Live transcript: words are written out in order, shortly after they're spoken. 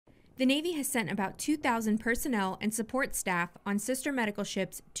The Navy has sent about 2,000 personnel and support staff on sister medical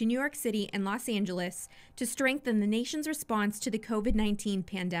ships to New York City and Los Angeles to strengthen the nation's response to the COVID-19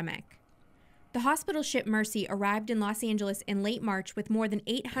 pandemic. The hospital ship Mercy arrived in Los Angeles in late March with more than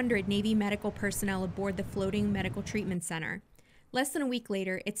 800 Navy medical personnel aboard the floating medical treatment center. Less than a week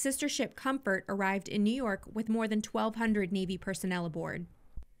later, its sister ship Comfort arrived in New York with more than 1,200 Navy personnel aboard.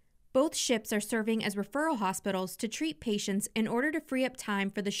 Both ships are serving as referral hospitals to treat patients in order to free up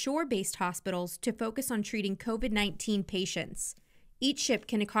time for the shore-based hospitals to focus on treating COVID-19 patients. Each ship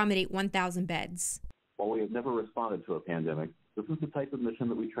can accommodate 1,000 beds. While we have never responded to a pandemic, this is the type of mission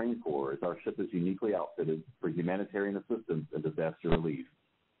that we train for, as our ship is uniquely outfitted for humanitarian assistance and disaster relief.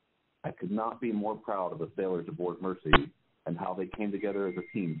 I could not be more proud of the sailors aboard Mercy and how they came together as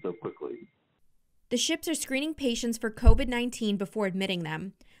a team so quickly. The ships are screening patients for COVID-19 before admitting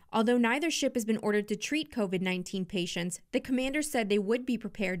them. Although neither ship has been ordered to treat COVID-19 patients, the commanders said they would be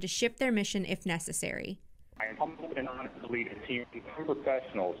prepared to shift their mission if necessary. I am humbled and honored to lead a team of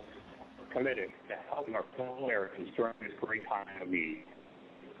professionals committed to helping our fellow Americans during this great time of need.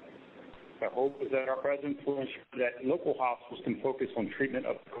 The hope is that our presence will ensure that local hospitals can focus on treatment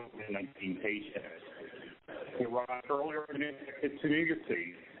of COVID-19 patients. We arrived earlier than expected to New York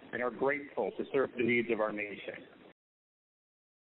City and are grateful to serve the needs of our nation.